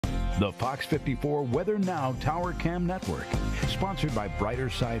The Fox 54 Weather Now Tower Cam Network, sponsored by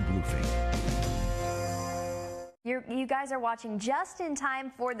Brighter Side Roofing. You guys are watching just in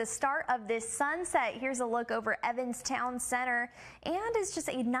time for the start of this sunset. Here's a look over Evans Town Center, and it's just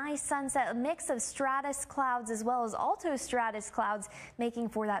a nice sunset, a mix of stratus clouds as well as altostratus clouds, making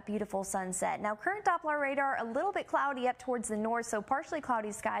for that beautiful sunset. Now, current Doppler radar a little bit cloudy up towards the north, so partially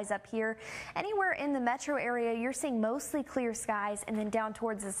cloudy skies up here. Anywhere in the metro area, you're seeing mostly clear skies, and then down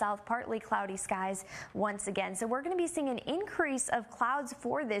towards the south, partly cloudy skies once again. So we're going to be seeing an increase of clouds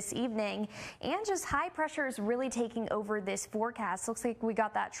for this evening, and just high pressure is really taking over this forecast. Looks like we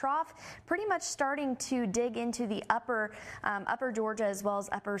got that trough pretty much starting to dig into the upper Georgia as well as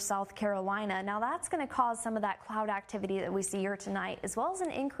upper South Carolina. Now that's going to cause some of that cloud activity that we see here tonight, as well as an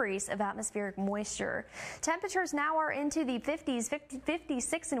increase of atmospheric moisture. Temperatures now are into the 50s,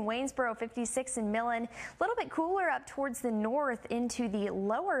 56 in Waynesboro, 56 in Millen. A little bit cooler up towards the north into the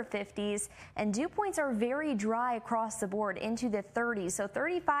lower 50s, and dew points are very dry across the board into the 30s. So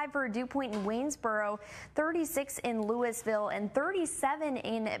 35 for a dew point in Waynesboro, 36 in Louisville, and 37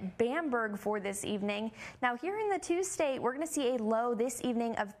 in Bamberg for this evening. Now here in the two-state, we're going to see a low this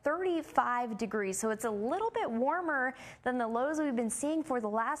evening of 35 degrees. So it's a little bit warmer than the lows we've been seeing for the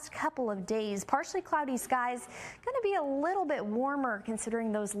last couple of days. Partially cloudy skies, going to be a little bit warmer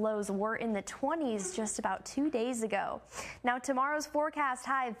considering those lows were in the 20s just about 2 days ago. Now tomorrow's forecast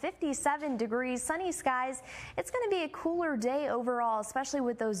high of 57 degrees, sunny skies. It's going to be a cooler day overall, especially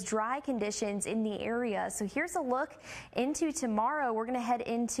with those dry conditions in the area. So here's a look into tomorrow. We're going to head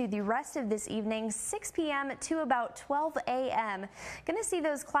into the rest of this evening, 6 p.m. to about 12 a.m. Going to see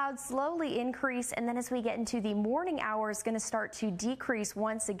those clouds slowly increase, and then as we get into the morning hours, going to start to decrease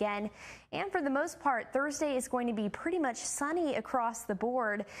once again. And for the most part, Thursday is going to be pretty much sunny across the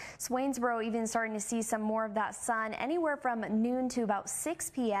board. Swainsboro even starting to see some more of that sun anywhere from noon to about 6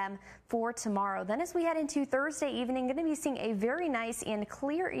 p.m. for tomorrow. Then as we head into Thursday evening, going to be seeing a very nice and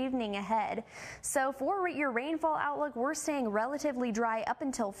clear evening ahead. So for your rainfall outlook, we're staying relatively dry up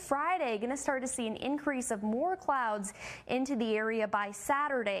until Friday. Going to start to see an increase of more clouds into the area by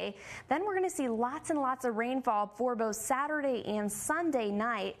Saturday. Then we're going to see lots and lots of rainfall for both Saturday and Sunday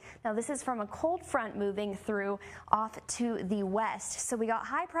night. Now this is from a cold front moving through off to the west. So we got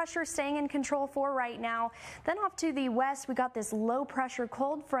high pressure staying in control for right now. Then off to the west, we got this low pressure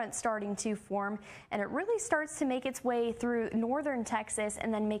cold front starting to form, and it really starts to make its way through northern Texas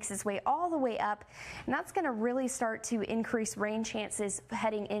and then makes its way all the way up. And that's going to really start to increase rain chances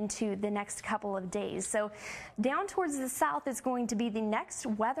heading into the next couple of days. So down towards the south is going to be the next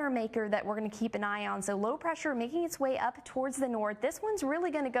weather maker that we're going to keep an eye on. So low pressure making its way up towards the north. This one's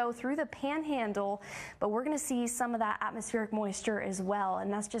really going to go through the panhandle, but we're going to see some of that atmospheric moisture as well,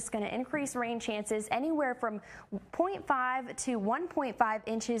 and that's just going to increase rain chances anywhere from 0.5 to 1.5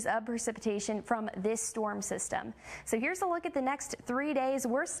 inches of precipitation from this storm system. So here's a look at the next 3 days.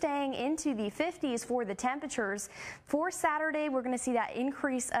 We're staying into the 50s for the temperatures. For Saturday, we're going to see that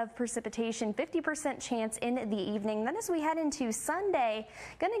increase of precipitation, 50% chance in the evening. Then as we head into Sunday,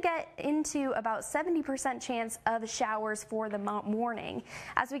 going to get into about 70% chance of showers for the morning.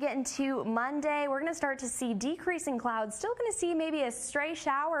 As we get into Monday, we're going to start to see decreasing clouds. Still going to see maybe a stray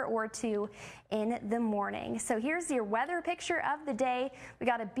shower or two in the morning. So here's your weather picture of the day. We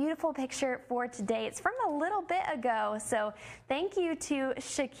got a beautiful picture for today. It's from a little bit ago. So thank you to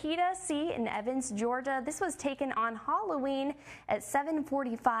Shakita C. in Evans, Georgia. This was taken on Halloween at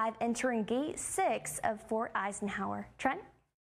 7:45, entering Gate 6 of Fort Eisenhower. Trent?